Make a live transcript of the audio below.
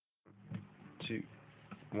two,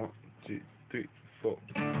 1, 2, 3, 4.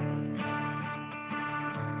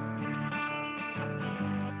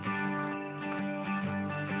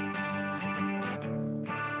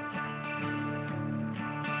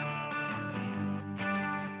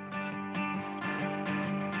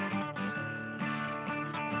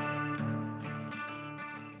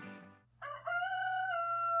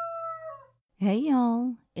 Hey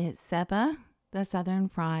y'all, it's Seppa, the Southern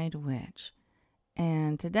Fried Witch,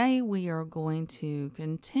 and today we are going to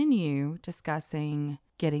continue discussing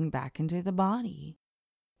getting back into the body.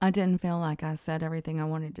 I didn't feel like I said everything I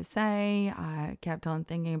wanted to say. I kept on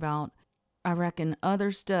thinking about, I reckon,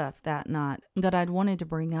 other stuff that night that I'd wanted to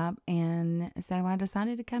bring up, and so I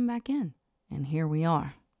decided to come back in, and here we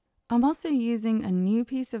are. I'm also using a new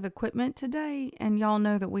piece of equipment today, and y'all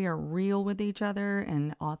know that we are real with each other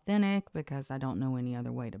and authentic because I don't know any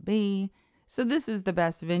other way to be. So this is the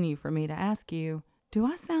best venue for me to ask you, do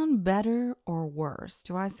I sound better or worse?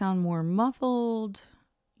 Do I sound more muffled?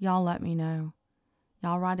 Y'all let me know.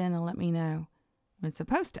 Y'all write in and let me know. It's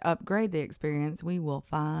supposed to upgrade the experience. We will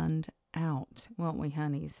find out, won't we,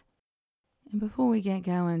 honeys? And before we get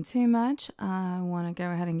going too much, I want to go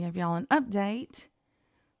ahead and give y'all an update.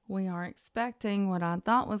 We are expecting what I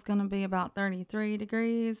thought was going to be about 33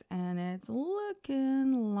 degrees, and it's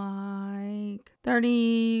looking like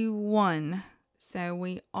 31. So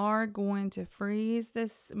we are going to freeze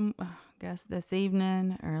this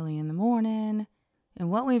evening, early in the morning.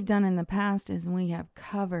 And what we've done in the past is we have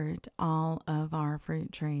covered all of our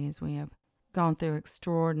fruit trees. We have gone through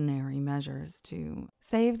extraordinary measures to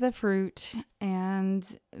save the fruit,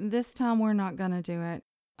 and this time we're not going to do it.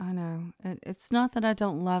 I know. It's not that I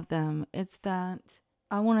don't love them. It's that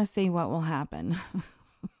I want to see what will happen.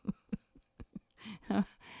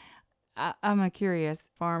 I'm a curious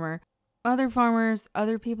farmer. Other farmers,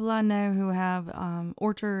 other people I know who have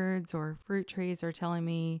orchards or fruit trees are telling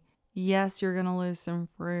me, yes, you're going to lose some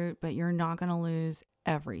fruit, but you're not going to lose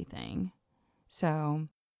everything. So,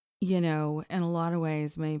 in a lot of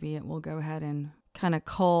ways, maybe it will go ahead and kind of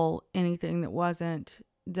cull anything that wasn't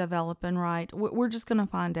developing right. We're just going to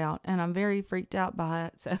find out, and I'm very freaked out by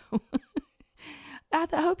it. So I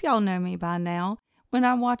hope y'all know me by now. When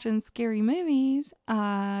I'm watching scary movies,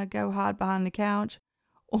 I go hide behind the couch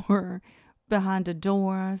or behind a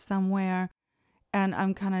door somewhere, and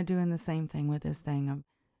I'm kind of doing the same thing with this thing. I'm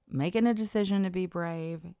making a decision to be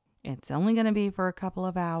brave. It's only going to be for a couple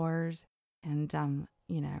of hours, and I'm,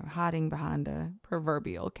 hiding behind the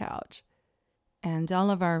proverbial couch. And all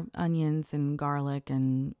of our onions and garlic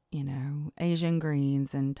and, Asian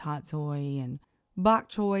greens and tatsoi and bok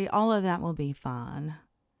choy, all of that will be fine.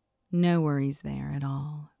 No worries there at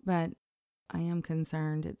all. But I am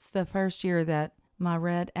concerned. It's the first year that my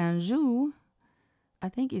red Anjou, I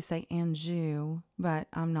think you say Anjou, but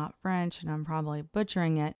I'm not French and I'm probably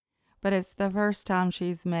butchering it. But it's the first time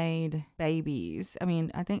she's made babies. I mean,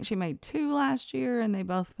 I think she made 2 last year and they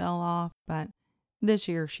both fell off. But this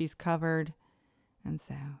year she's covered. And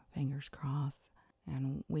so, fingers crossed.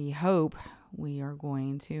 And we hope we are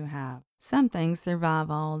going to have something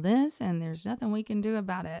survive all this, and there's nothing we can do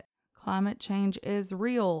about it. Climate change is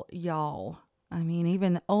real, y'all. I mean,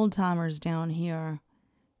 even the old timers down here,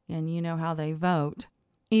 and you know how they vote,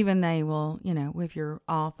 even they will, if you're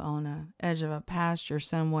off on the edge of a pasture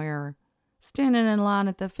somewhere, standing in line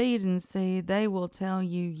at the feed and see, they will tell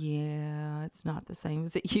you, yeah, it's not the same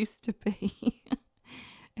as it used to be.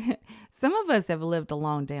 Some of us have lived a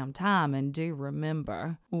long damn time and do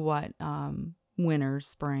remember what winters,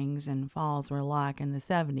 springs, and falls were like in the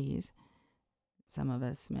 70s. Some of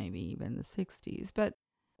us maybe even the 60s. But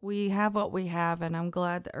we have what we have, and I'm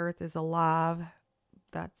glad the earth is alive.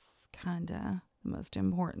 That's kind of the most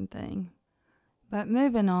important thing. But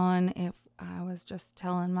moving on, if I was just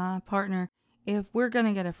telling my partner, if we're going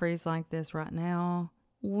to get a freeze like this right now,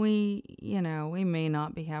 we may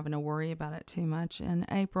not be having to worry about it too much in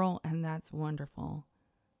April, and that's wonderful.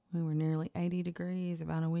 We were nearly 80 degrees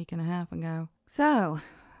about a week and a half ago. So,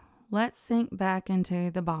 let's sink back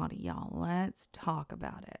into the body, y'all. Let's talk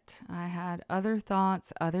about it. I had other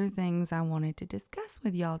thoughts, other things I wanted to discuss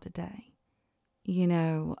with y'all today.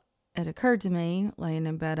 It occurred to me, laying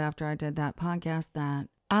in bed after I did that podcast, that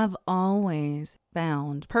I've always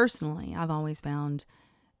found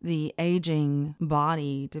the aging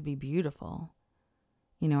body to be beautiful.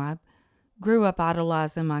 I grew up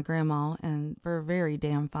idolizing my grandma, and for a very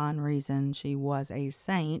damn fine reason. She was a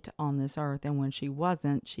saint on this earth, and when she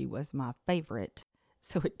wasn't, she was my favorite.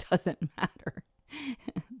 So it doesn't matter.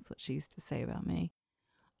 That's what she used to say about me.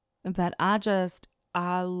 But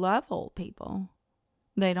I love old people.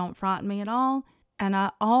 They don't frighten me at all, and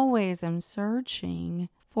I always am searching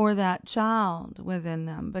for that child within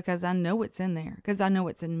them, because I know it's in there, because I know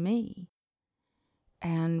it's in me.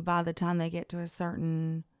 And by the time they get to a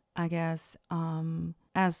certain, I guess,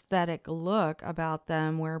 aesthetic look about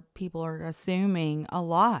them, where people are assuming a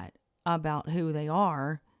lot about who they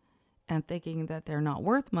are and thinking that they're not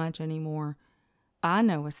worth much anymore, I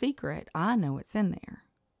know a secret. I know it's in there,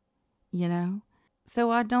 you know?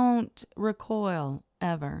 So I don't recoil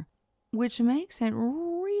ever, which makes it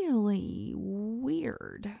really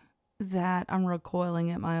weird that I'm recoiling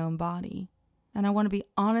at my own body. And I want to be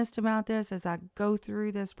honest about this as I go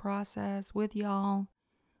through this process with y'all,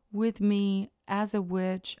 with me as a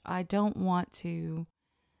witch. I don't want to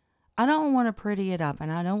pretty it up,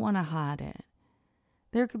 and I don't want to hide it.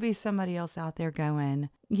 There could be somebody else out there going,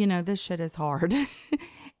 this shit is hard.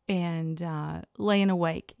 And laying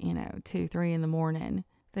awake, 2, 3 in the morning,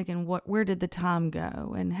 thinking, where did the time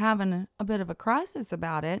go? And having a bit of a crisis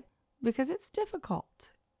about it, because it's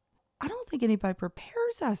difficult. I don't think anybody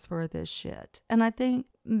prepares us for this shit. And I think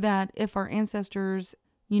that if our ancestors,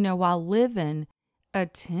 while living,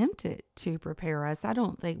 attempted to prepare us, I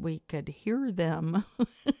don't think we could hear them.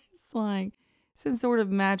 It's like some sort of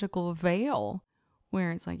magical veil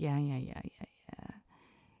where it's like, yeah.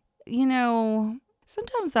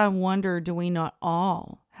 Sometimes I wonder, do we not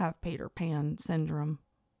all have Peter Pan syndrome?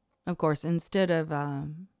 Of course, instead of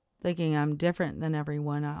thinking I'm different than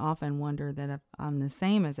everyone, I often wonder that if I'm the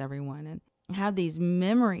same as everyone, and have these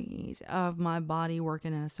memories of my body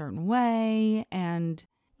working in a certain way, and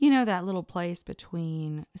that little place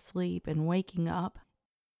between sleep and waking up.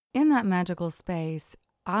 In that magical space,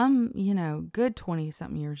 I'm, good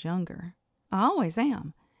 20-something years younger. I always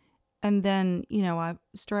am. And then, I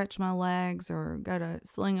stretch my legs or go to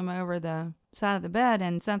sling them over the side of the bed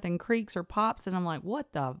and something creaks or pops and I'm like,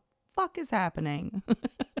 what the fuck is happening?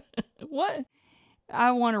 What?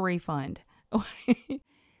 I want a refund.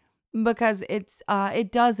 Because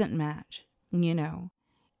it doesn't match,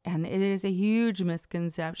 And it is a huge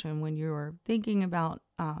misconception when you're thinking about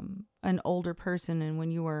an older person and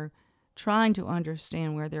when you are trying to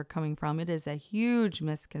understand where they're coming from. It is a huge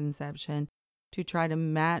misconception to try to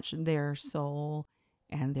match their soul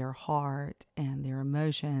and their heart and their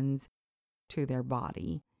emotions to their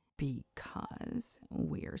body, because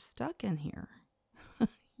we're stuck in here,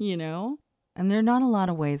 And there are not a lot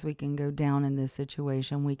of ways we can go down in this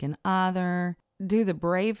situation. We can either do the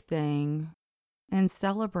brave thing and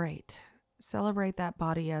celebrate that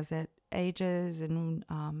body as it ages and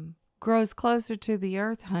grows closer to the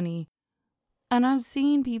earth, honey. And I've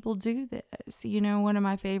seen people do this. One of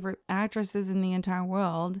my favorite actresses in the entire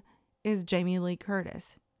world is Jamie Lee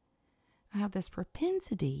Curtis. I have this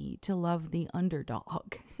propensity to love the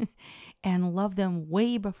underdog and love them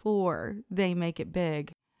way before they make it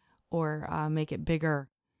big or make it bigger.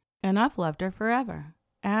 And I've loved her forever.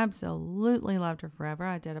 Absolutely loved her forever.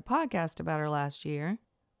 I did a podcast about her last year,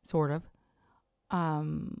 sort of.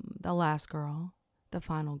 The last girl, the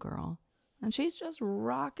final girl. And she's just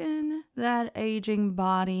rocking that aging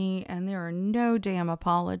body, and there are no damn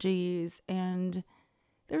apologies, and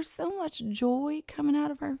there's so much joy coming out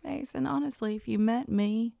of her face. And honestly, if you met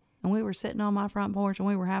me and we were sitting on my front porch and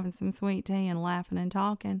we were having some sweet tea and laughing and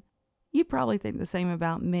talking, you'd probably think the same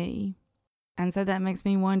about me. And so that makes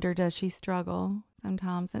me wonder, does she struggle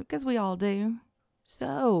sometimes? Because we all do.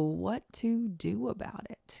 So what to do about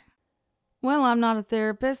it? Well, I'm not a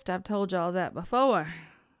therapist. I've told y'all that before.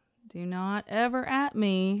 Do not ever at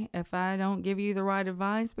me if I don't give you the right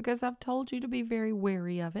advice, because I've told you to be very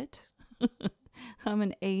wary of it. I'm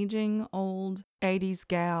an aging old 80s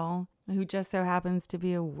gal who just so happens to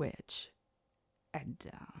be a witch. And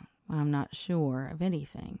I'm not sure of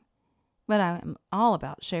anything. But I'm all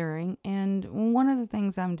about sharing. And one of the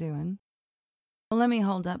things I'm doing, let me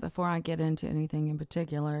hold up before I get into anything in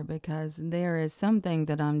particular, because there is something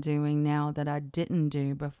that I'm doing now that I didn't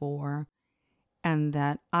do before, and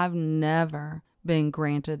that I've never been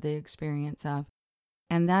granted the experience of.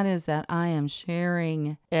 And that is that I am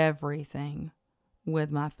sharing everything with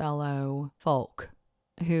my fellow folk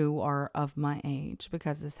who are of my age,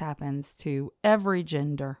 because this happens to every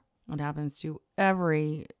gender. It happens to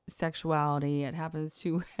every sexuality. It happens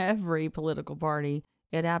to every political party.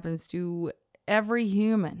 It happens to every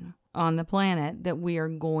human on the planet that we are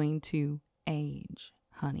going to age,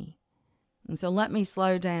 honey. And so let me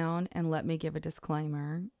slow down and let me give a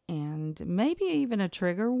disclaimer and maybe even a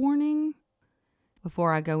trigger warning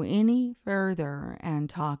before I go any further and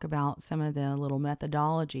talk about some of the little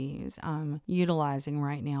methodologies I'm utilizing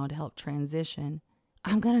right now to help transition.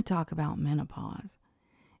 I'm going to talk about menopause.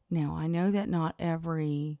 Now, I know that not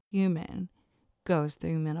every human goes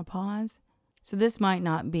through menopause, so this might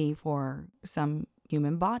not be for some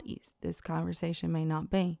human bodies. This conversation may not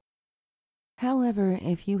be. However,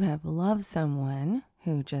 if you have loved someone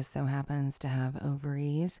who just so happens to have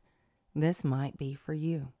ovaries, this might be for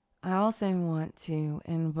you. I also want to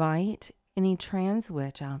invite any trans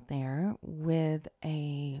witch out there with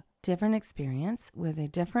a different experience, with a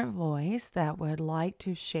different voice that would like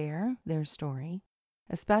to share their story,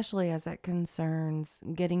 especially as it concerns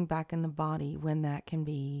getting back in the body when that can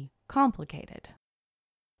be complicated.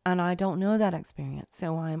 And I don't know that experience,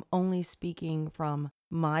 so I'm only speaking from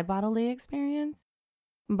my bodily experience,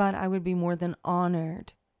 but I would be more than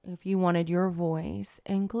honored if you wanted your voice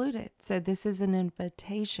included. So this is an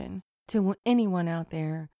invitation to anyone out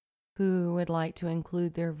there who would like to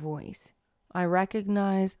include their voice. I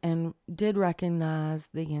recognize and did recognize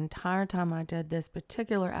the entire time I did this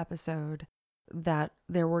particular episode that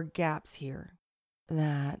there were gaps here,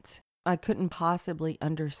 that I couldn't possibly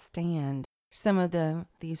understand some of the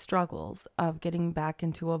struggles of getting back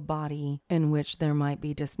into a body in which there might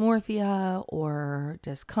be dysmorphia or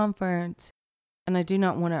discomfort. And I do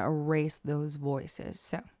not want to erase those voices.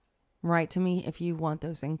 So write to me if you want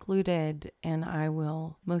those included, and I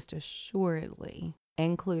will most assuredly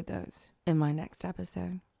include those in my next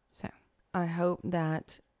episode. So I hope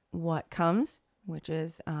that what comes, which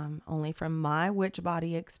is only from my witch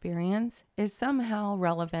body experience, is somehow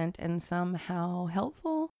relevant and somehow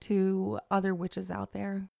helpful to other witches out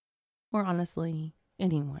there, or honestly,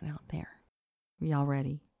 anyone out there. Y'all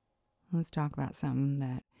ready? Let's talk about something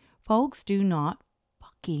that folks do not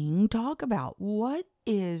fucking talk about. What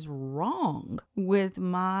is wrong with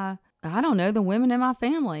the women in my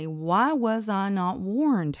family? Why was I not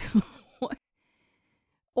warned?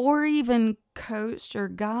 Or even coached or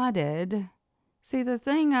guided? See, the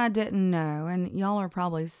thing I didn't know, and y'all are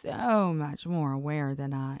probably so much more aware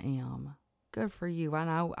than I am. Good for you. And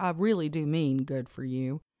I really do mean good for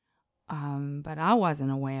you. But I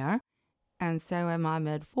wasn't aware. And so in my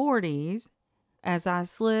mid-40s, as I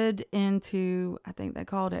slid into, I think they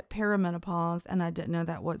called it perimenopause, and I didn't know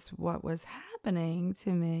that was what was happening to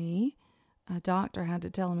me. A doctor had to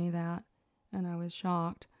tell me that, and I was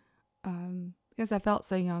shocked because I felt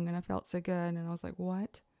so young and I felt so good, and I was like,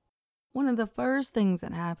 what? One of the first things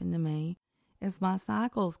that happened to me is my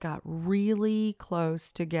cycles got really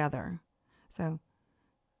close together. So,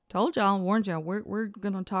 told y'all, warned y'all, we're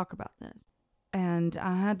going to talk about this. And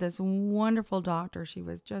I had this wonderful doctor. She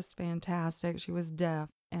was just fantastic. She was deaf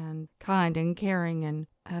and kind and caring and,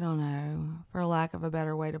 I don't know, for lack of a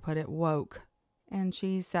better way to put it, woke. And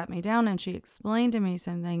she sat me down and she explained to me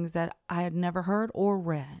some things that I had never heard or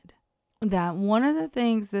read. That one of the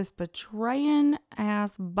things this betraying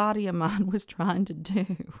ass body of mine was trying to do,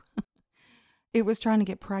 it was trying to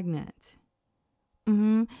get pregnant.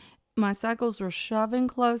 My cycles were shoving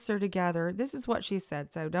closer together. This is what she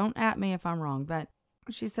said, so don't at me if I'm wrong. But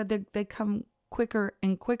she said they come quicker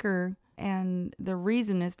and quicker, and the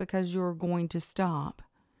reason is because you're going to stop.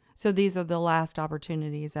 So these are the last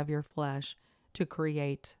opportunities of your flesh to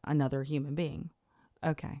create another human being.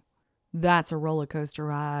 Okay, that's a roller coaster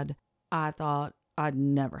ride I thought I'd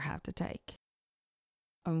never have to take.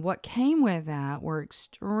 And what came with that were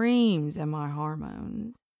extremes in my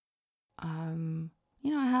hormones.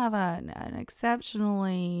 I have an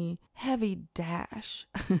exceptionally heavy dash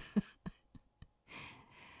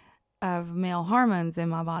of male hormones in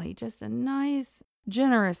my body. Just a nice,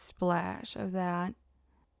 generous splash of that.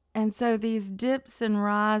 And so these dips and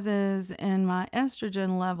rises in my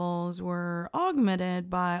estrogen levels were augmented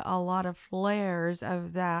by a lot of flares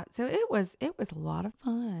of that. So it was a lot of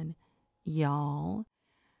fun, y'all.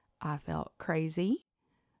 I felt crazy.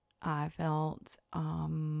 I felt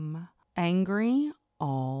angry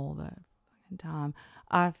all the fucking time.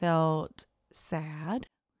 I felt sad.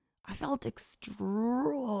 I felt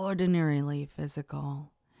extraordinarily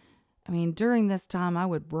physical. I mean, during this time, I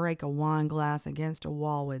would break a wine glass against a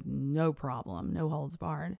wall with no problem, no holds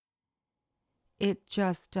barred. It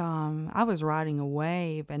just, I was riding a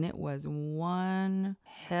wave, and it was one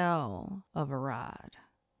hell of a ride.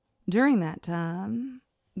 During that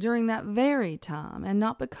very time, and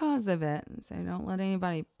not because of it, so don't let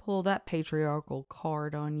anybody pull that patriarchal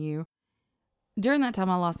card on you. During that time,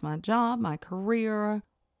 I lost my job, my career,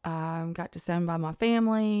 got disowned by my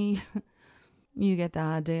family. You get the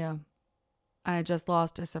idea. I just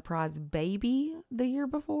lost a surprise baby the year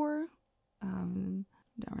before. Don't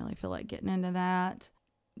really feel like getting into that.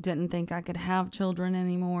 Didn't think I could have children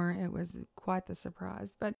anymore. It was quite the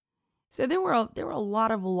surprise. But so there were a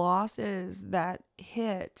lot of losses that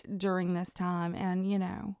hit during this time. And,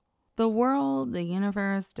 the world, the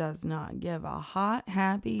universe does not give a hot,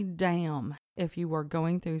 happy damn if you were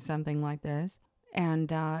going through something like this. And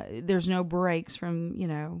there's no breaks from,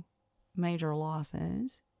 major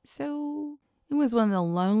losses. So it was one of the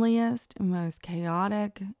loneliest and most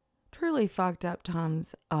chaotic, truly fucked up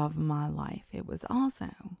times of my life. It was also,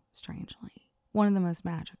 strangely, one of the most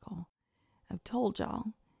magical. I've told y'all,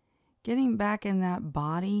 getting back in that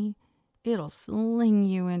body, it'll sling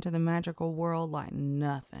you into the magical world like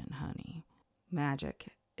nothing, honey. Magic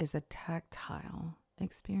is a tactile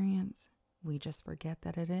experience. We just forget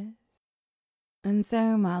that it is. And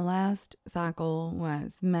so my last cycle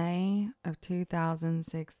was May of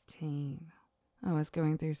 2016. I was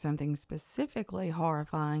going through something specifically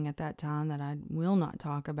horrifying at that time that I will not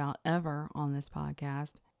talk about ever on this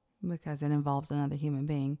podcast because it involves another human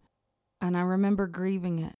being. And I remember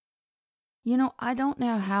grieving it. I don't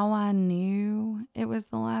know how I knew it was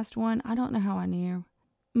the last one. I don't know how I knew.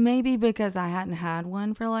 Maybe because I hadn't had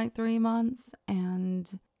one for like 3 months,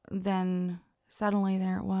 and then suddenly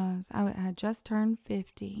there it was. I had just turned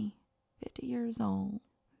 50 years old.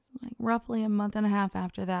 It's like roughly a month and a half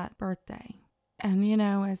after that birthday. And,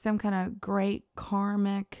 as some kind of great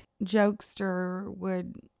karmic jokester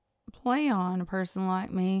would play on a person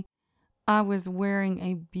like me, I was wearing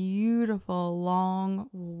a beautiful, long,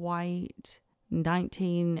 white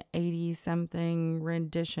 1980-something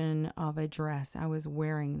rendition of a dress. I was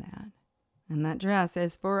wearing that. And that dress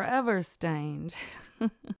is forever stained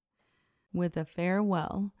with a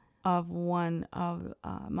farewell of one of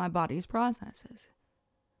my body's processes.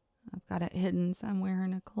 I've got it hidden somewhere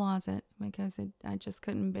in a closet because I just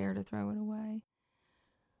couldn't bear to throw it away.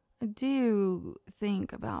 I do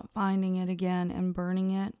think about finding it again and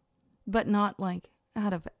burning it, but not like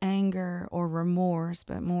out of anger or remorse,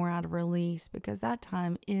 but more out of release, because that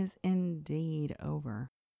time is indeed over.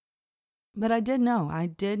 But I did know. I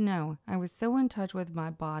was so in touch with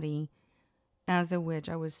my body as a witch.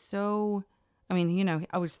 I was I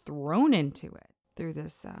was thrown into it through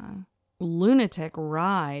this lunatic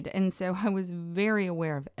ride. And so I was very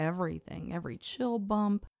aware of everything, every chill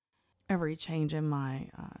bump, every change in my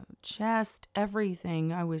chest,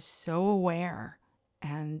 everything. I was so aware.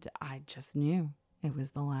 And I just knew it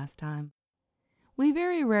was the last time. We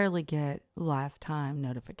very rarely get last time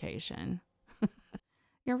notification.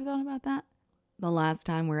 You ever thought about that? The last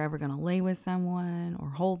time we're ever going to lay with someone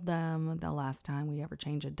or hold them. The last time we ever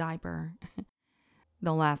change a diaper.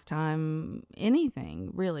 The last time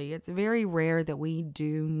anything, really. It's very rare that we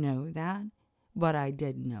do know that. But I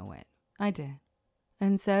did know it. I did.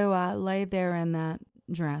 And so I laid there in that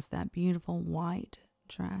dress, that beautiful white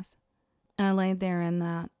dress. I laid there in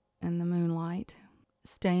the moonlight,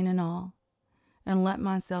 stain and all, and let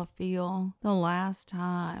myself feel the last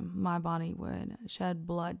time my body would shed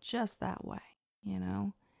blood just that way,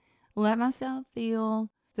 Let myself feel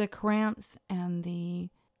the cramps and the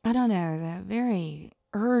very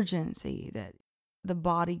urgency that the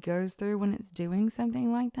body goes through when it's doing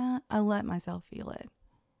something like that. I let myself feel it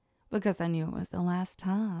because I knew it was the last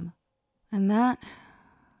time. And that,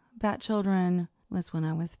 children, was when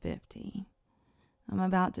I was 50. I'm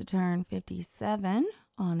about to turn 57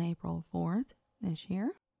 on April 4th this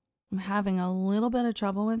year. I'm having a little bit of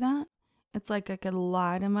trouble with that. It's like I could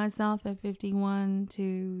lie to myself at 51,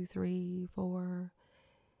 2, 3, 4,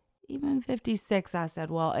 even 56. I said,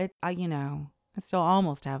 well, I still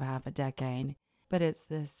almost have half a decade. But it's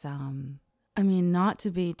this, not to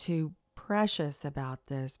be too precious about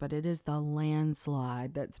this, but it is the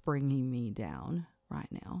landslide that's bringing me down right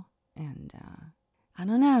now. And, I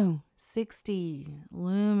don't know, 60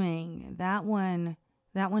 looming, that one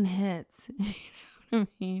hits, you know what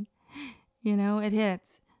I mean? It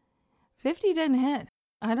hits. 50 didn't hit.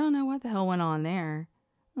 I don't know what the hell went on there.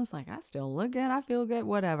 I was like, I still look good, I feel good,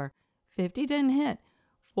 whatever. 50 didn't hit.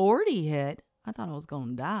 40 hit. I thought I was going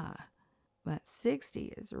to die. But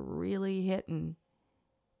 60 is really hitting.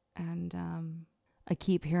 And I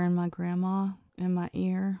keep hearing my grandma in my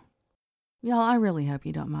ear. Y'all, I really hope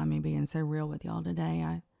you don't mind me being so real with y'all today.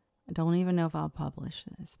 I don't even know if I'll publish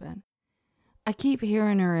this, but I keep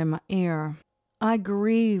hearing her in my ear. I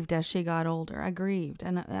grieved as she got older. I grieved,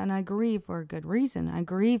 and I grieved for a good reason. I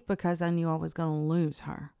grieved because I knew I was going to lose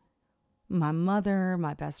her. My mother,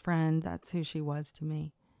 my best friend, that's who she was to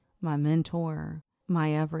me. My mentor,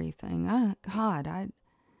 my everything. The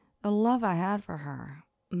love I had for her,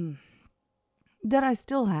 that I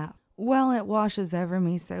still have. Well, it washes over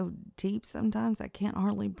me so deep sometimes I can't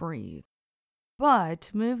hardly breathe. But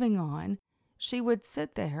moving on, she would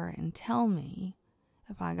sit there and tell me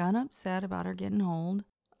if I got upset about her getting old.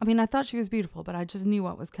 I thought she was beautiful, but I just knew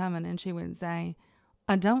what was coming. And she would say,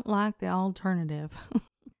 I don't like the alternative.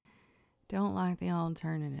 Don't like the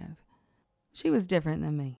alternative. She was different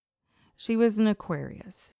than me. She was an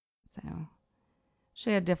Aquarius. So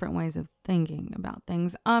She had different ways of thinking about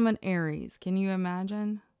things. I'm an Aries. Can you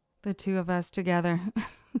imagine the two of us together?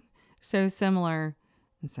 So similar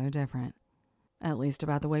and so different. At least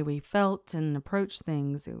about the way we felt and approached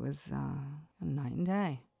things. It was night and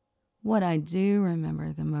day. What I do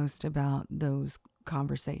remember the most about those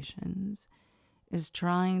conversations is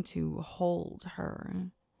trying to hold her,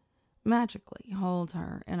 magically hold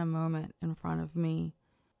her in a moment in front of me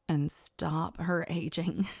and stop her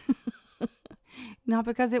aging. Not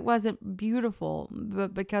because it wasn't beautiful,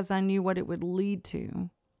 but because I knew what it would lead to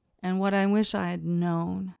and what I wish I had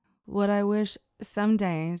known. What I wish some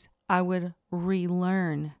days I would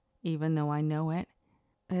relearn, even though I know it,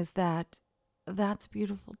 is that that's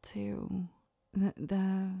beautiful too.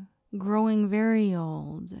 The growing very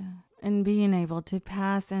old and being able to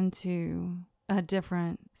pass into a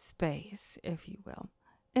different space, if you will,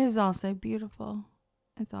 is also beautiful.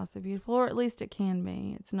 It's also beautiful, or at least it can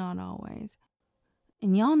be. It's not always.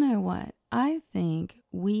 And y'all know what? I think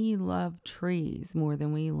we love trees more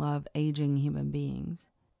than we love aging human beings.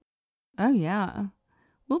 Oh, yeah.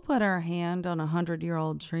 We'll put our hand on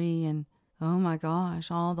 100-year-old tree and, oh my gosh,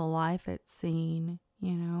 all the life it's seen.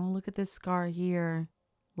 You know, look at this scar here.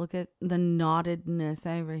 Look at the knottedness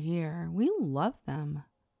over here. We love them.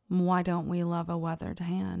 Why don't we love a weathered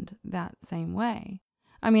hand that same way?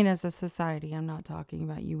 I mean, as a society, I'm not talking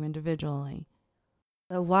about you individually.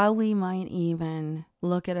 But while we might even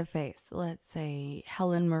look at a face, let's say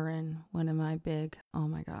Helen Mirren, one of my big, oh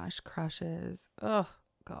my gosh, crushes. Oh,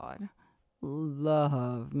 God.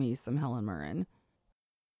 Love me some Helen Mirren.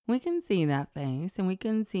 We can see that face and we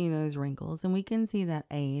can see those wrinkles and we can see that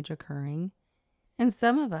age occurring. And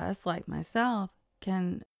some of us, like myself,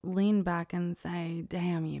 can lean back and say,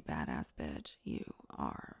 damn, you badass bitch. You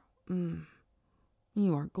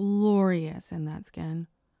are glorious in that skin.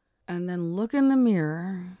 And then look in the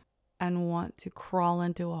mirror and want to crawl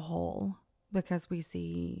into a hole because we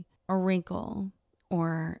see a wrinkle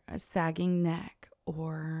or a sagging neck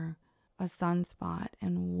or a sunspot.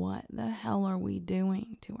 And what the hell are we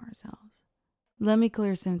doing to ourselves? Let me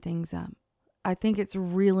clear some things up. I think it's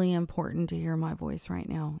really important to hear my voice right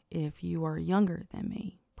now if you are younger than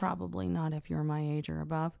me. Probably not if you're my age or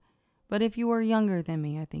above. But if you are younger than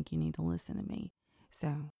me, I think you need to listen to me.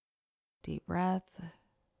 So, deep breath.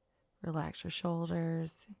 Relax your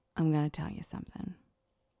shoulders. I'm going to tell you something.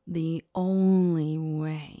 The only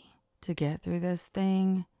way to get through this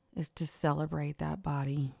thing is to celebrate that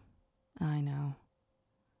body. I know,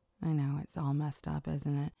 it's all messed up,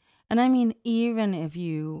 isn't it? And I mean, even if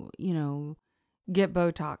you get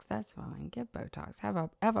Botox, that's fine. Get Botox.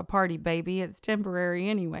 Have a party, baby. It's temporary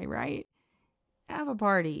anyway, right? Have a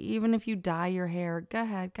party. Even if you dye your hair, go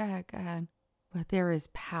ahead. But there is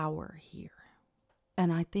power here.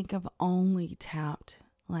 And I think I've only tapped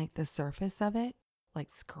like the surface of it, like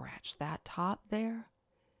scratch that top there.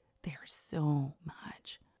 There's so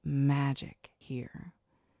much magic here,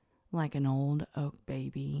 like an old oak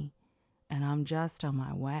baby. And I'm just on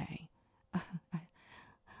my way.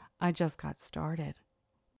 I just got started.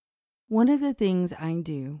 One of the things I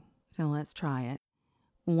do, so let's try it.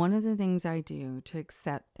 One of the things I do to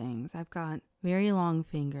accept things, I've got very long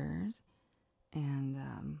fingers and,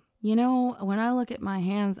 when I look at my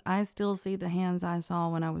hands, I still see the hands I saw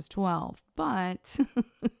when I was 12, but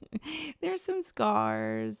there's some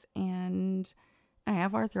scars and I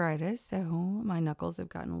have arthritis, so my knuckles have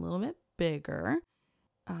gotten a little bit bigger.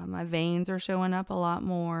 My veins are showing up a lot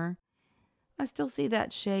more. I still see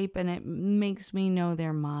that shape and it makes me know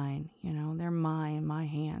they're mine, they're my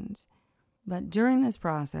hands. But during this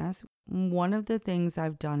process, one of the things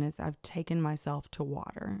I've done is I've taken myself to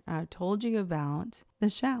water. I've told you about the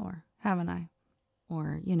shower, haven't I?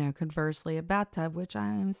 Or, conversely, a bathtub, which I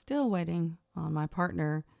am still waiting on my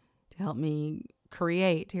partner to help me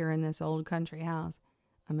create here in this old country house.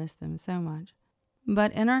 I miss them so much.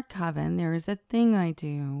 But in our coven, there is a thing I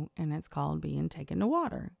do, and it's called being taken to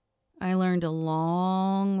water. I learned a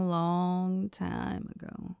long, long time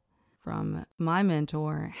ago from my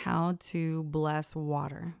mentor how to bless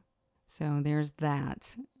water. So there's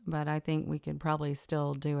that. But I think we could probably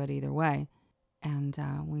still do it either way. And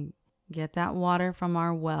we get that water from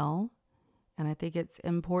our well. And I think it's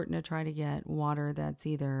important to try to get water that's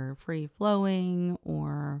either free flowing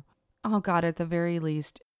or, at the very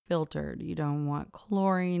least, filtered. You don't want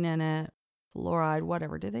chlorine in it, fluoride,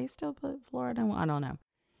 whatever. Do they still put fluoride in? I don't know.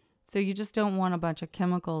 So you just don't want a bunch of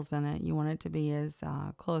chemicals in it. You want it to be as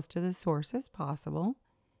close to the source as possible.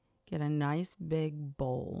 Get a nice big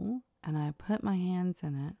bowl, and I put my hands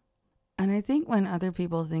in it. And I think when other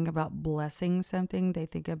people think about blessing something, they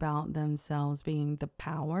think about themselves being the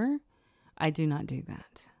power. I do not do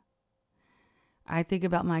that. I think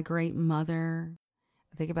about my great mother.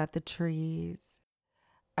 I think about the trees.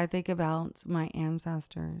 I think about my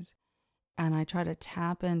ancestors. And I try to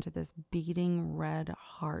tap into this beating red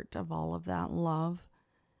heart of all of that love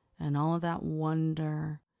and all of that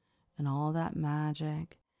wonder and all of that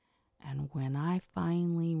magic. And when I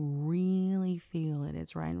finally really feel it,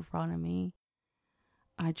 it's right in front of me,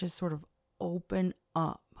 I just sort of open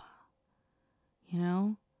up,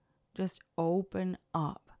 just open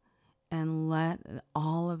up and let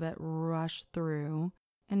all of it rush through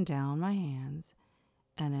and down my hands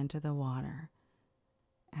and into the water.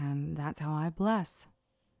 And that's how I bless.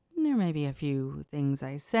 There may be a few things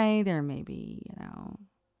I say. There may be,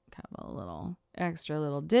 kind of a little extra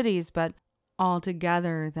little ditties, but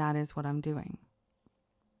altogether, that is what I'm doing.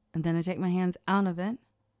 And then I take my hands out of it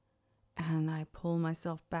and I pull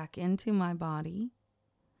myself back into my body.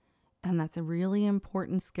 And that's a really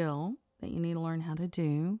important skill that you need to learn how to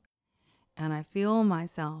do. And I feel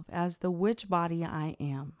myself as the witch body I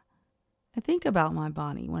am. I think about my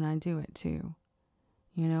body when I do it too.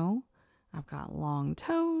 I've got long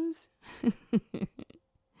toes.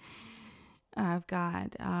 I've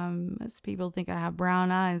got, most people think I have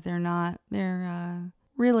brown eyes. They're not. They're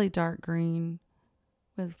really dark green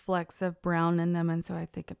with flecks of brown in them. And so I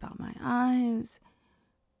think about my eyes.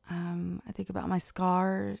 I think about my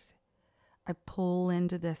scars. I pull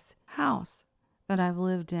into this house that I've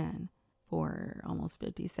lived in for almost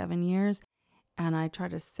 57 years. And I try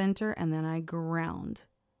to center and then I ground.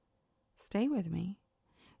 Stay with me.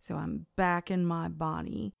 So I'm back in my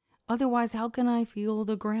body. Otherwise, how can I feel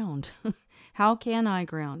the ground? How can I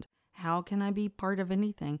ground? How can I be part of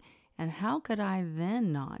anything? And how could I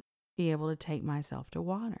then not be able to take myself to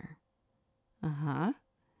water?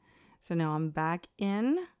 So now I'm back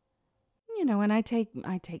in, and I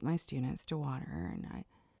take my students to water and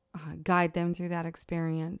I guide them through that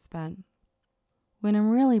experience. But when I'm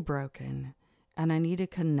really broken and I need to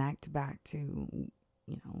connect back to,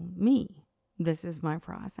 me, this is my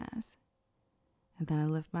process. And then I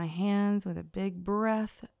lift my hands with a big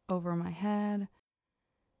breath over my head.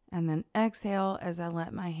 And then exhale as I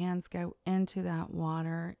let my hands go into that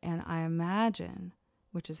water. And I imagine,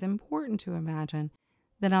 which is important to imagine,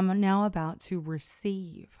 that I'm now about to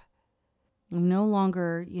receive. I'm no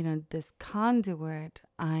longer, this conduit.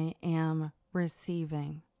 I am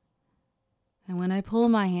receiving. And when I pull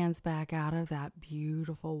my hands back out of that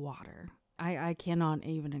beautiful water, I cannot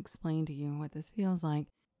even explain to you what this feels like.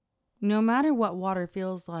 No matter what water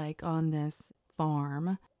feels like on this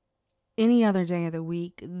farm, any other day of the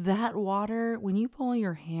week, that water, when you pull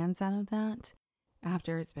your hands out of that,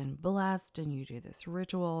 after it's been blessed and you do this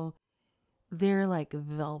ritual, they're like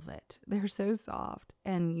velvet. They're so soft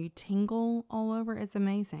and you tingle all over. It's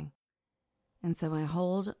amazing. And so I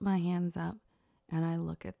hold my hands up and I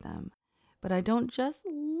look at them. But I don't just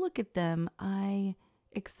look at them, I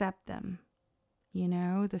accept them.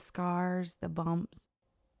 The scars, the bumps,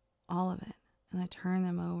 all of it. And I turn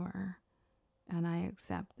them over and I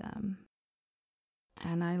accept them.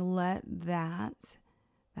 And I let that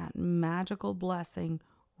magical blessing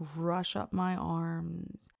rush up my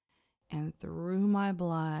arms and through my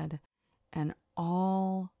blood and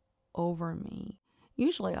all over me.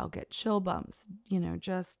 Usually I'll get chill bumps,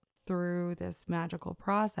 just through this magical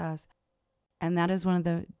process. And that is one of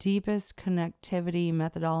the deepest connectivity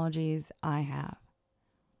methodologies I have.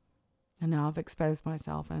 And now I've exposed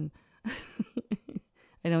myself and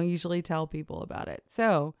I don't usually tell people about it.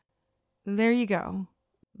 So there you go.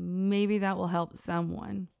 Maybe that will help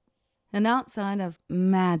someone. And outside of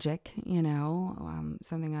magic,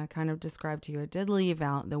 something I kind of described to you, I did leave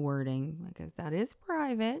out the wording because that is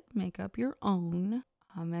private. Make up your own.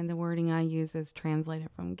 And the wording I use is translated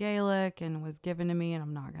from Gaelic and was given to me, and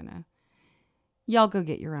I'm not going to. Y'all go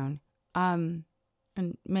get your own.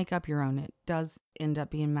 And make up your own. It does end up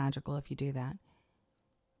being magical if you do that.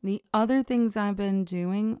 The other things I've been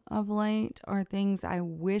doing of late are things I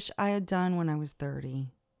wish I had done when I was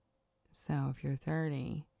 30. So if you're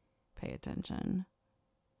 30, pay attention.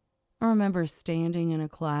 I remember standing in a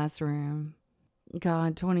classroom,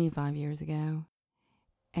 25 years ago,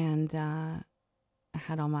 and I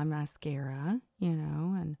had on my mascara,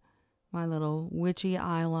 and my little witchy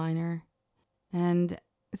eyeliner. And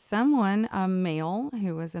someone, a male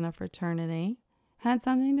who was in a fraternity, had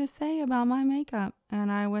something to say about my makeup,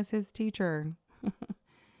 and I was his teacher.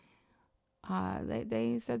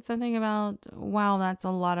 They said something about, wow, that's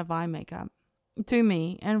a lot of eye makeup to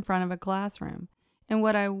me in front of a classroom. And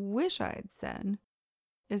what I wish I had said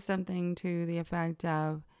is something to the effect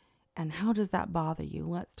of, and how does that bother you?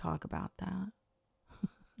 Let's talk about that.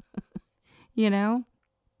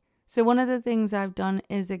 So one of the things I've done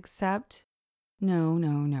is accept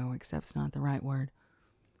No, accept's not the right word.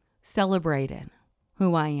 Celebrated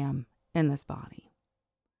who I am in this body.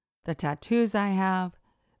 The tattoos I have,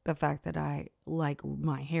 the fact that I like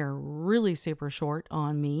my hair really super short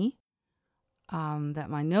on me, that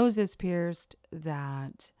my nose is pierced,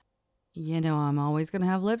 that, I'm always going to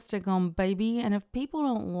have lipstick on, baby. And if people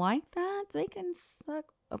don't like that, they can suck.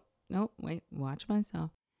 Oh, no, wait, watch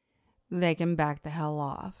myself. They can back the hell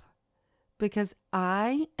off. Because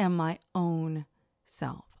I am my own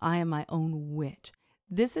self. I am my own witch.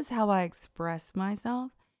 This is how I express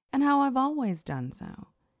myself and how I've always done so.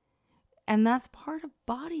 And that's part of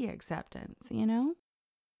body acceptance,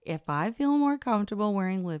 If I feel more comfortable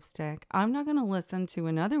wearing lipstick, I'm not going to listen to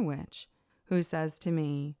another witch who says to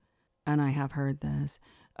me, and I have heard this,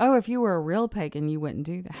 oh, if you were a real pagan, you wouldn't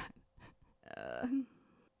do that.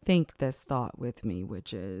 Think this thought with me,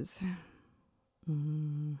 witches.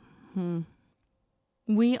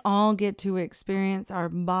 We all get to experience our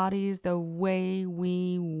bodies the way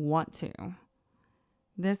we want to.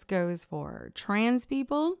 This goes for trans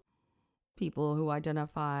people, people who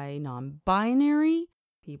identify non-binary,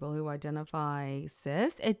 people who identify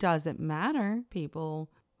cis. It doesn't matter. People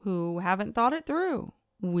who haven't thought it through.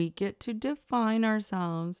 We get to define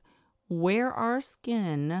ourselves, wear our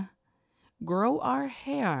skin, grow our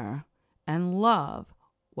hair, and love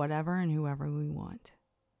whatever and whoever we want.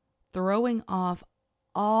 Throwing off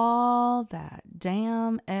all that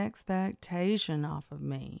damn expectation off of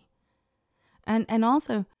me. And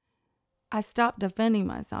also, I stopped defending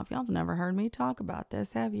myself. Y'all have never heard me talk about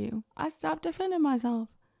this, have you? I stopped defending myself.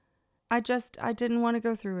 I didn't want to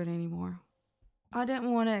go through it anymore. I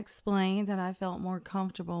didn't want to explain that I felt more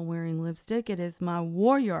comfortable wearing lipstick. It is my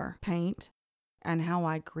warrior paint and how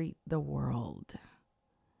I greet the world.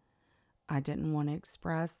 I didn't want to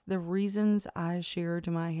express the reasons I sheared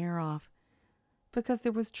my hair off because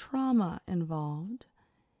there was trauma involved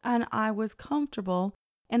and I was comfortable,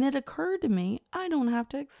 and it occurred to me I don't have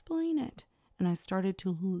to explain it. And I started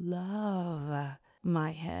to love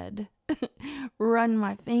my head, run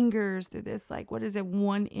my fingers through this,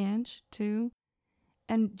 1 inch, 2,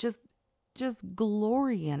 and just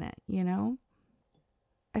glory in it,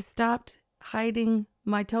 I stopped hiding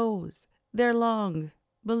my toes. They're long.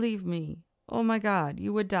 Believe me. Oh my God,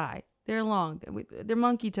 you would die. They're long. They're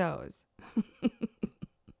monkey toes.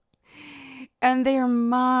 And they're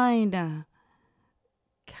mine. God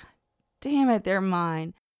damn it, they're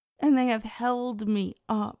mine. And they have held me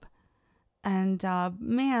up. And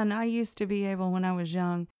man, I used to be able, when I was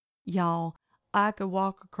young, y'all, I could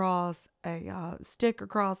walk across stick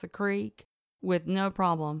across a creek with no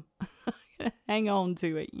problem. Hang on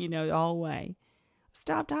to it, the whole way.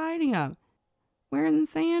 Stopped hiding them. Wearing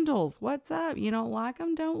sandals. What's up? You don't like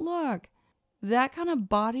them? Don't look. That kind of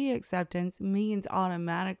body acceptance means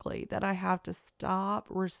automatically that I have to stop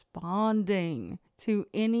responding to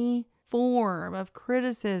any form of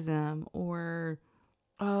criticism or,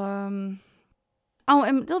 and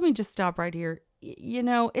let me just stop right here.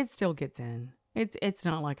 It still gets in. It's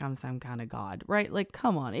not like I'm some kind of god, right? Like,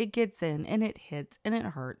 come on, it gets in and it hits and it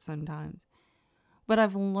hurts sometimes. But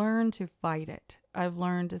I've learned to fight it. I've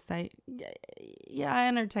learned to say, yeah, I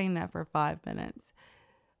entertained that for 5 minutes.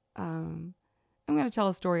 I'm going to tell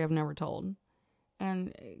a story I've never told.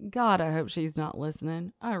 And God, I hope she's not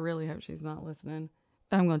listening. I really hope she's not listening.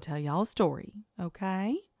 But I'm going to tell y'all a story,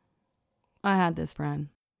 okay? I had this friend.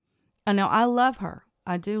 I know I love her.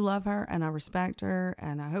 I do love her and I respect her.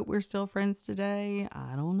 And I hope we're still friends today.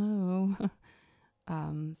 I don't know.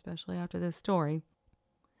 Especially after this story.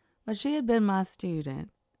 But she had been my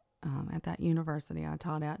student at that university I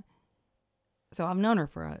taught at. So I've known her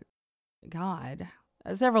for,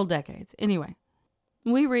 several decades. Anyway,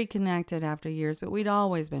 we reconnected after years, but we'd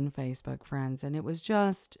always been Facebook friends. And it was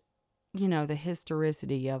just, the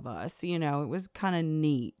historicity of us. It was kind of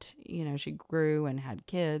neat. She grew and had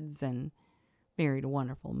kids and married a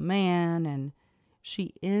wonderful man. And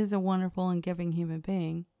she is a wonderful and giving human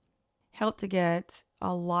being. Helped to get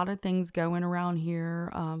a lot of things going around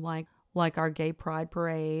here, like our gay pride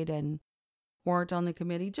parade, and worked on the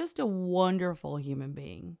committee. Just a wonderful human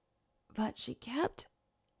being. But she kept,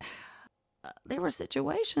 there were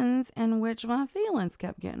situations in which my feelings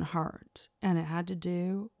kept getting hurt, and it had to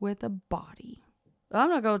do with the body. I'm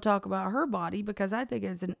not going to talk about her body because I think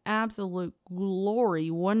it's an absolute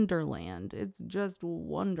glory wonderland. It's just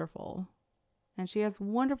wonderful. And she has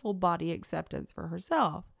wonderful body acceptance for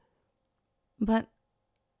herself. But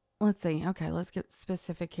let's see. Okay, let's get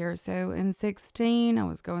specific here. So in 16, I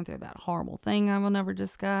was going through that horrible thing I will never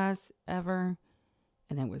discuss ever.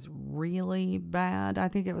 And it was really bad. I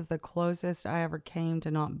think it was the closest I ever came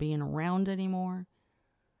to not being around anymore.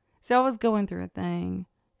 So I was going through a thing,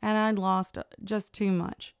 and I'd lost just too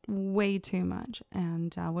much, way too much.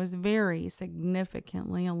 And I was very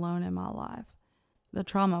significantly alone in my life. The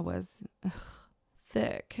trauma was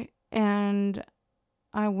thick. And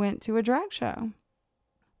I went to a drag show.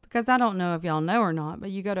 Because I don't know if y'all know or not,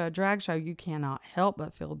 but you go to a drag show, you cannot help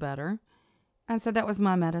but feel better. And so that was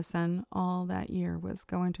my medicine all that year, was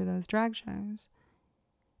going to those drag shows.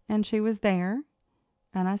 And she was there,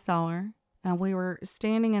 and I saw her. And we were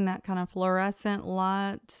standing in that kind of fluorescent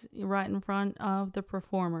light right in front of the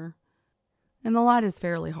performer. And the light is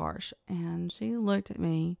fairly harsh. And she looked at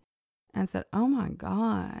me and said, "Oh my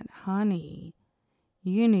God, honey,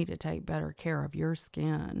 you need to take better care of your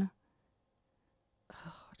skin."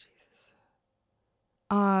 Oh, Jesus.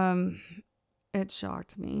 It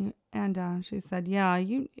shocked me. And she said, "Yeah,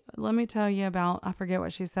 let me tell you about," I forget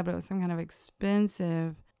what she said, but it was some kind of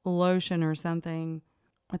expensive lotion or something.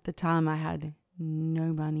 At the time, I had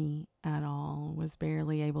no money at all, was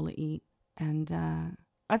barely able to eat. And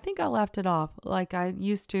I think I left it off like I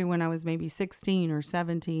used to when I was maybe 16 or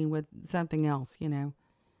 17 with something else,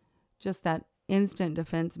 just that instant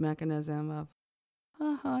defense mechanism of,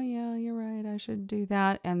 yeah, you're right, I should do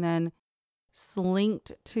that. And then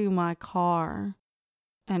slinked to my car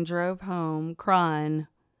and drove home crying.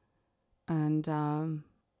 And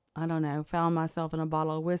I don't know, found myself in a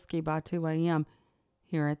bottle of whiskey by 2 a.m.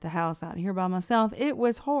 here at the house out here by myself. It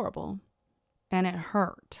was horrible. And it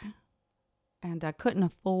hurt. And I couldn't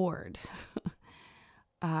afford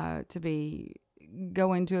to be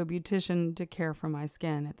going to a beautician to care for my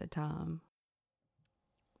skin at the time.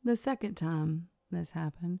 The second time this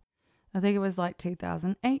happened, I think it was like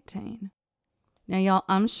 2018. Now, y'all,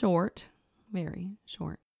 I'm short, very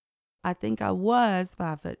short. I think I was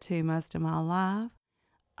 5'2" most of my life.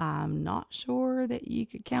 I'm not sure that you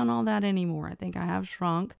could count all that anymore. I think I have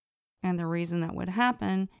shrunk. And the reason that would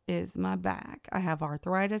happen is my back. I have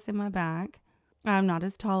arthritis in my back. I'm not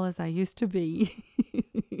as tall as I used to be.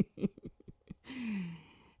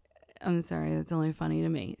 I'm sorry, that's only funny to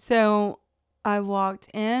me. So I walked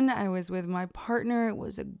in. I was with my partner. It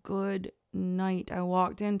was a good night. I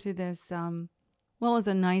walked into this, it was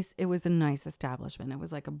a nice establishment. It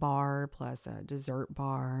was like a bar plus a dessert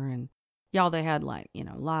bar. And y'all, they had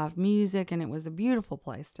live music, and it was a beautiful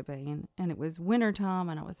place to be. And it was wintertime,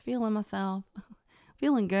 and I was feeling myself,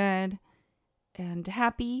 feeling good and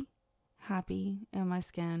happy in my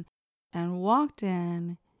skin, and walked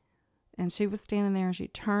in, and she was standing there, and she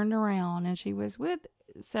turned around, and she was with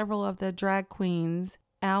several of the drag queens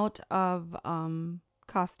out of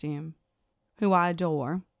costume who I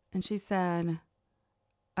adore. And she said,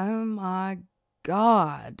 "Oh my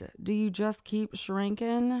God, do you just keep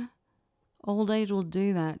shrinking? Old age will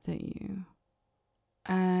do that to you."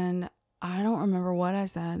 And I don't remember what I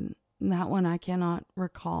said. That one I cannot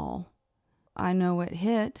recall. I know it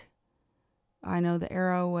hit. I know the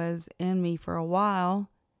arrow was in me for a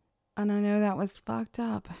while. And I know that was fucked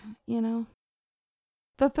up, The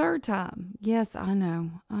third time. Yes, I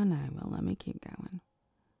know. Well, let me keep going.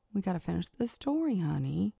 We got to finish the story,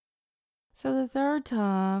 honey. So the third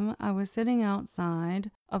time, I was sitting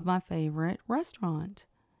outside of my favorite restaurant.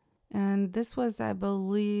 And this was, I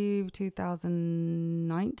believe,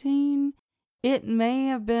 2019. It may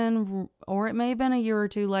have been, or it may have been a year or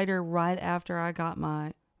two later, right after I got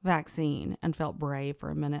my vaccine and felt brave for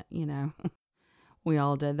a minute, We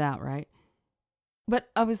all did that, right? But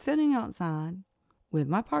I was sitting outside with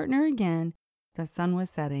my partner again. The sun was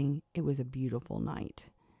setting. It was a beautiful night.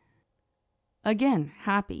 Again,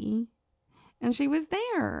 happy. And she was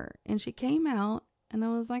there. And she came out. And I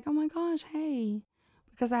was like, "Oh my gosh, hey."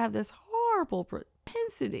 Because I have this horrible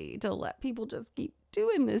propensity to let people just keep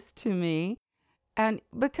doing this to me. And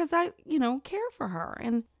because I, care for her.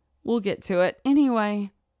 And we'll get to it.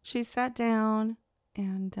 Anyway, she sat down,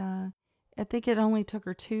 and I think it only took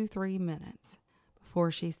her 2-3 minutes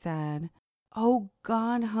before she said, "Oh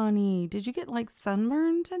God, honey, did you get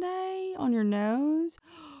sunburn today on your nose?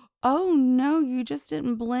 Oh no, you just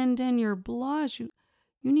didn't blend in your blush. You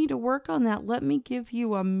need to work on that. Let me give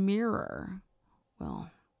you a mirror."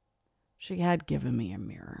 Well, she had given me a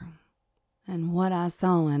mirror. And what I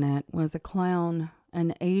saw in it was a clown,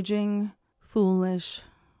 an aging, foolish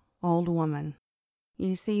old woman.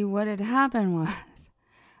 You see, what had happened was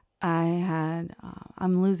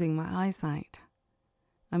I'm losing my eyesight.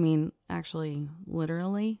 I mean, actually,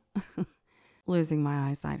 literally losing my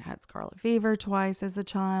eyesight. I had scarlet fever twice as a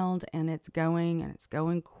child, and it's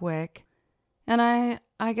going quick. And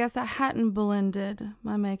I guess I hadn't blended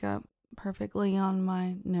my makeup perfectly on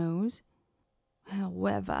my nose.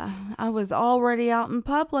 However, I was already out in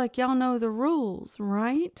public. Y'all know the rules,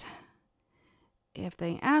 right? If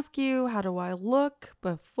they ask you, how do I look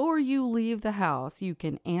before you leave the house, you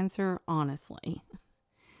can answer honestly.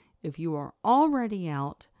 If you are already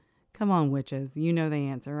out, come on, witches, you know the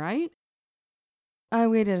answer, right? I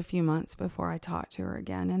waited a few months before I talked to her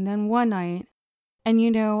again. And then one night, and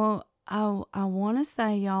I want to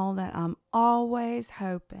say, y'all, that I'm always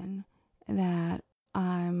hoping that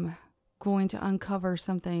I'm going to uncover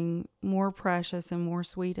something more precious and more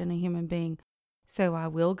sweet in a human being. So I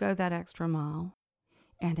will go that extra mile.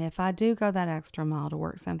 And if I do go that extra mile to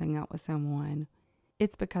work something out with someone,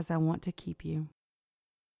 it's because I want to keep you.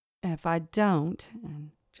 If I don't,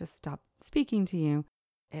 and just stop speaking to you,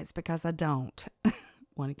 it's because I don't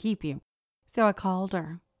want to keep you. So I called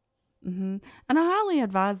her. And I highly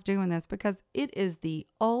advise doing this because it is the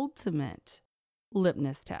ultimate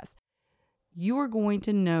litmus test. You are going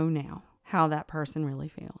to know now how that person really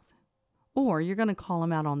feels. Or you're going to call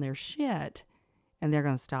them out on their shit and they're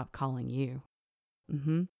going to stop calling you.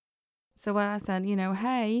 So I said,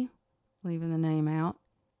 hey, leaving the name out.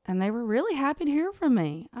 And they were really happy to hear from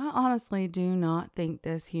me. I honestly do not think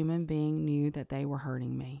this human being knew that they were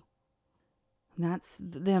hurting me. That's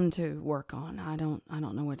them to work on. I don't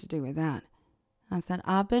know what to do with that. I said,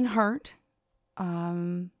 I've been hurt.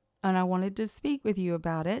 And I wanted to speak with you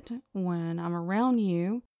about it. When I'm around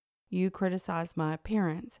you, you criticize my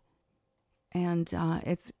appearance. And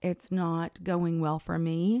it's not going well for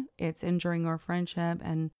me. It's injuring our friendship.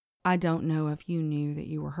 And I don't know if you knew that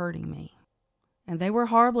you were hurting me. And they were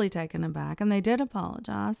horribly taken aback. And they did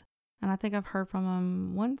apologize. And I think I've heard from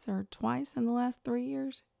them once or twice in the last 3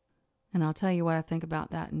 years. And I'll tell you what I think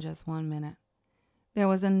about that in just 1 minute. There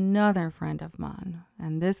was another friend of mine,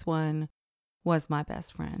 and this one was my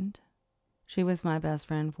best friend. She was my best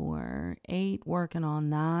friend for 8, working on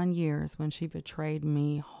 9 years when she betrayed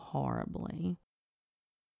me horribly.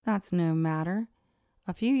 That's no matter.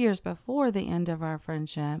 A few years before the end of our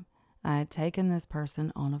friendship, I had taken this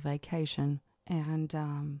person on a vacation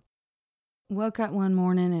and woke up one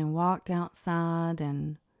morning and walked outside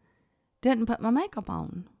and didn't put my makeup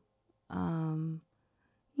on.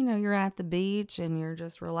 You're at the beach and you're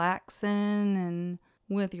just relaxing and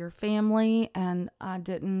with your family, and I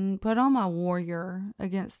didn't put on my warrior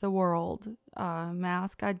against the world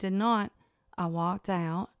mask. I did not. I walked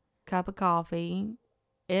out, cup of coffee.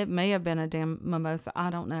 It may have been a damn mimosa. I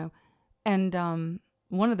don't know. And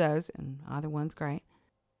one of those, and either one's great.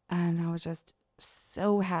 And I was just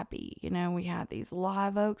so happy. We had these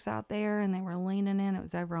live oaks out there and they were leaning in. It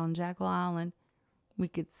was over on Jekyll Island. We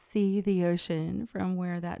could see the ocean from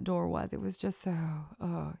where that door was. It was just so,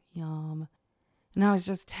 yum. And I was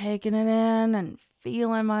just taking it in and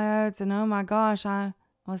feeling my oats. And oh my gosh, I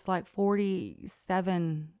was like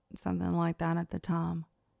 47, something like that at the time.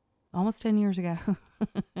 Almost 10 years ago.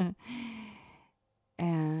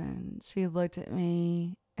 And she looked at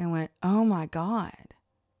me and went, oh my God.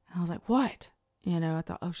 And I was like, what? I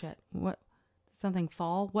thought, oh shit, what? Did something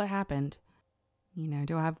fall? What happened?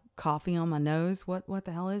 Do I have coffee on my nose? What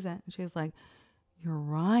the hell is it? And she was like, you're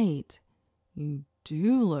right. You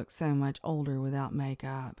do look so much older without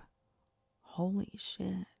makeup. Holy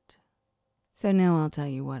shit. So now I'll tell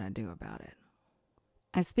you what I do about it.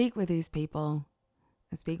 I speak with these people.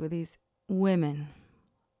 I speak with these women.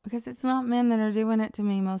 Because it's not men that are doing it to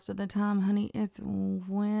me most of the time, honey. It's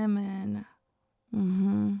women.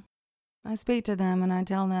 I speak to them and I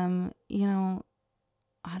tell them,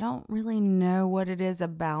 I don't really know what it is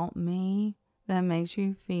about me that makes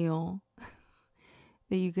you feel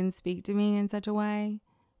that you can speak to me in such a way,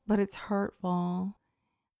 but it's hurtful.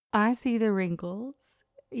 I see the wrinkles,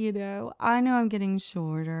 I know I'm getting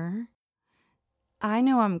shorter. I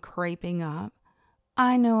know I'm creping up.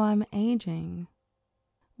 I know I'm aging.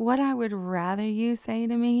 What I would rather you say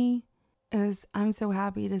to me is, I'm so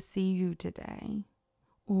happy to see you today.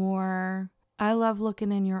 Or, I love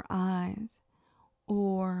looking in your eyes.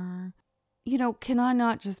 Or, can I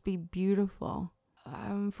not just be beautiful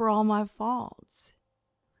for all my faults?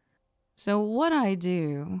 So what I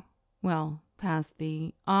do, past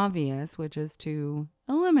the obvious, which is to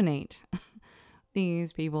eliminate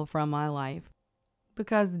these people from my life.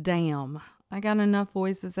 Because damn, I got enough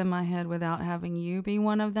voices in my head without having you be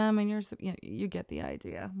one of them. And you get the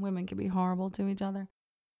idea. Women can be horrible to each other.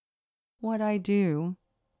 What I do,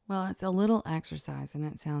 it's a little exercise and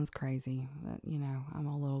it sounds crazy, but I'm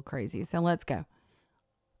a little crazy. So let's go.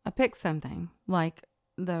 I pick something like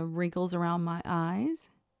the wrinkles around my eyes.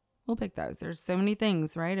 We'll pick those. There's so many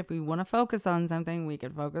things, right? If we want to focus on something, we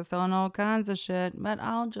could focus on all kinds of shit, but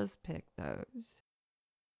I'll just pick those.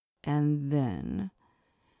 And then,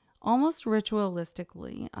 almost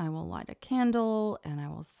ritualistically, I will light a candle and I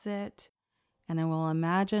will sit And I will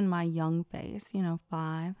imagine my young face,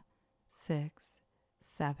 5, 6,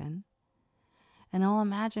 7. And I'll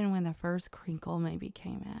imagine when the first crinkle maybe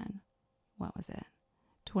came in. What was it?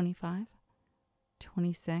 25?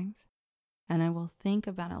 26? And I will think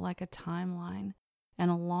about it like a timeline. And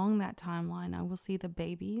along that timeline, I will see the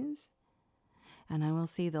babies. And I will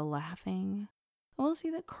see the laughing. I will see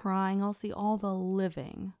the crying. I'll see all the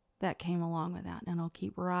living that came along with that. And I'll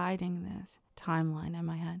keep riding this timeline in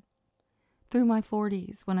my head. Through my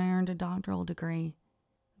 40s, when I earned a doctoral degree.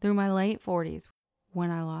 Through my late 40s,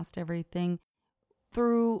 when I lost everything.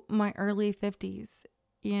 Through my early 50s,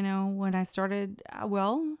 when I started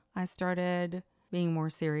being more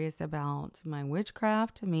serious about my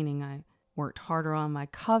witchcraft, meaning I worked harder on my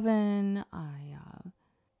coven. I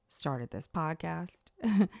started this podcast.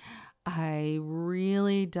 I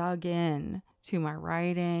really dug in to my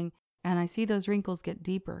writing, and I see those wrinkles get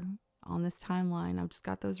deeper on this timeline. I've just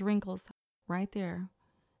got those wrinkles right there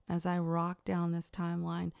as I rock down this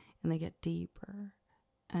timeline, and they get deeper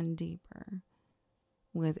and deeper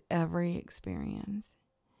with every experience.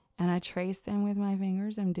 And I trace them with my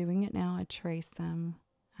fingers. I'm doing it now. I trace them,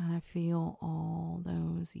 and I feel all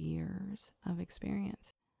those years of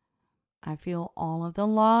experience. I feel all of the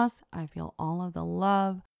loss. I feel all of the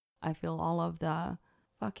love. I feel all of the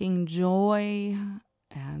fucking joy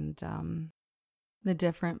and the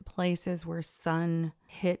different places where sun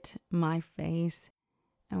hit my face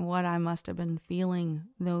and what I must have been feeling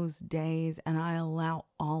those days. And I allow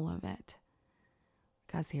all of it.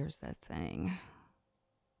 Because here's the thing.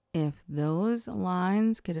 If those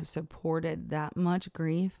lines could have supported that much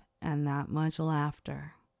grief and that much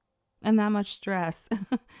laughter and that much stress,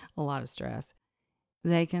 a lot of stress,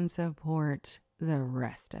 they can support the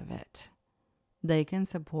rest of it. They can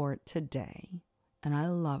support today. And I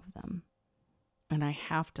love them. And I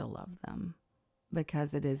have to love them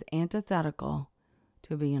because it is antithetical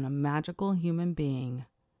to being a magical human being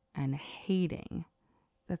and hating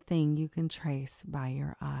the thing you can trace by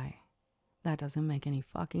your eye. That doesn't make any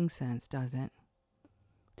fucking sense, does it?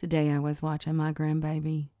 Today I was watching my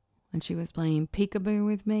grandbaby when she was playing peekaboo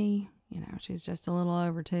with me. She's just a little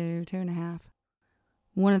over 2.5.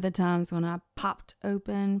 One of the times when I popped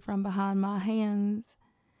open from behind my hands,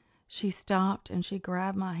 she stopped and she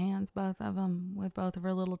grabbed my hands, both of them, with both of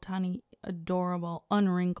her little tiny, adorable,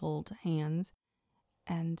 unwrinkled hands,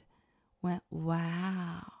 and went,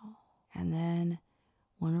 wow. And then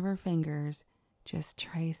one of her fingers just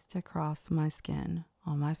traced across my skin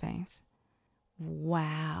on my face.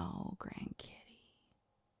 Wow, grandkitty,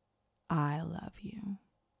 I love you.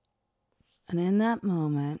 And in that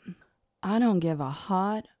moment, I don't give a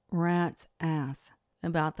hot rat's ass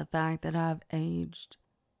about the fact that I've aged.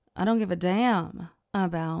 I don't give a damn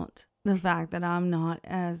about the fact that I'm not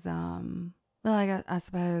as, I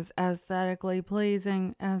suppose, aesthetically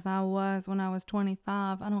pleasing as I was when I was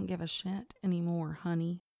 25. I don't give a shit anymore,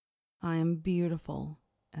 honey. I am beautiful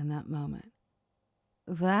in that moment.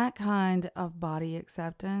 That kind of body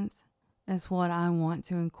acceptance is what I want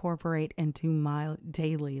to incorporate into my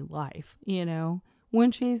daily life,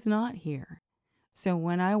 when she's not here. So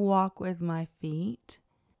when I walk with my feet,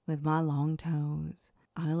 with my long toes,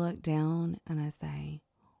 I look down and I say,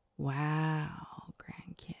 wow,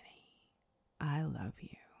 grandkitty, I love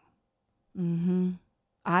you.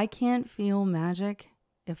 I can't feel magic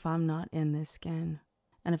if I'm not in this skin.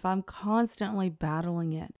 And if I'm constantly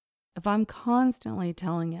battling it, if I'm constantly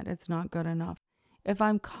telling it it's not good enough, if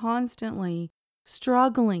I'm constantly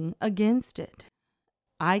struggling against it,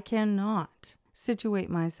 I cannot situate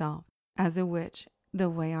myself as a witch the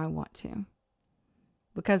way I want to.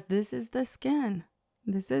 Because this is the skin.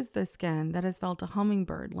 This is the skin that has felt a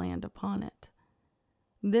hummingbird land upon it.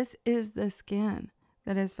 This is the skin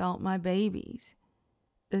that has felt my babies.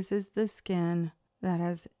 This is the skin that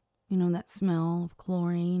has, that smell of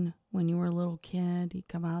chlorine when you were a little kid. You'd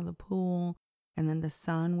come out of the pool and then the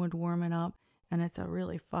sun would warm it up. And it's a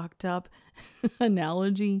really fucked up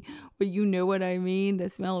analogy, but you know what I mean. The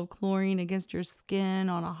smell of chlorine against your skin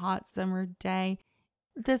on a hot summer day.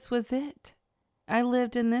 This was it. I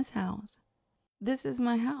lived in this house. This is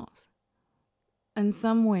my house. And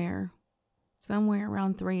somewhere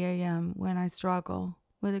around 3 a.m. when I struggle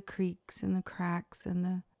with the creaks and the cracks and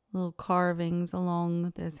the little carvings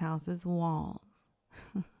along this house's walls,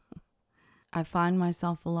 I find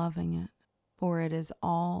myself loving it, for it is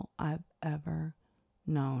all I've ever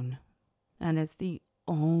known. And it's the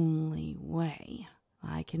only way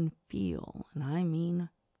I can feel, and I mean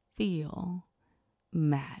feel,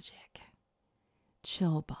 magic.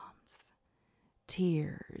 Chill bumps,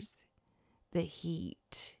 tears, the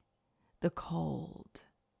heat, the cold,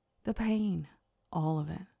 the pain, all of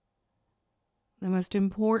it. The most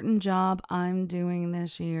important job I'm doing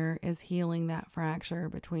this year is healing that fracture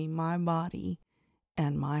between my body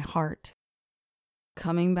and my heart.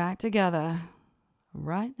 Coming back together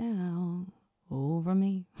right now over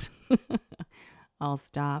me. I'll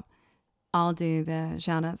stop. I'll do the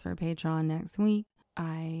shout outs for Patreon next week.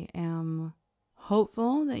 I am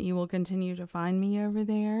hopeful that you will continue to find me over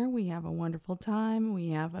there. We have a wonderful time. We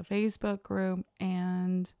have a Facebook group,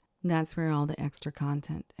 and that's where all the extra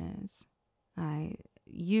content is. I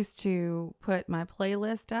used to put my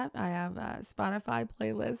playlist up. I have a Spotify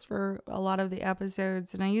playlist for a lot of the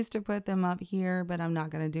episodes, and I used to put them up here, but I'm not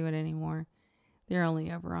going to do it anymore. They're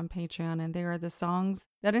only over on Patreon, and they are the songs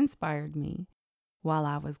that inspired me while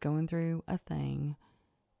I was going through a thing.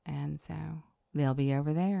 And so they'll be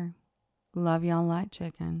over there. Love y'all like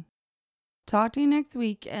chicken. Talk to you next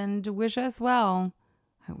week and wish us well.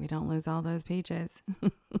 Hope we don't lose all those peaches.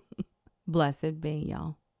 Blessed be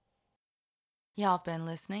y'all. Y'all have been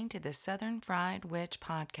listening to the Southern Fried Witch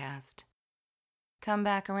Podcast. Come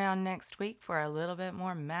back around next week for a little bit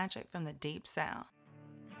more magic from the Deep South.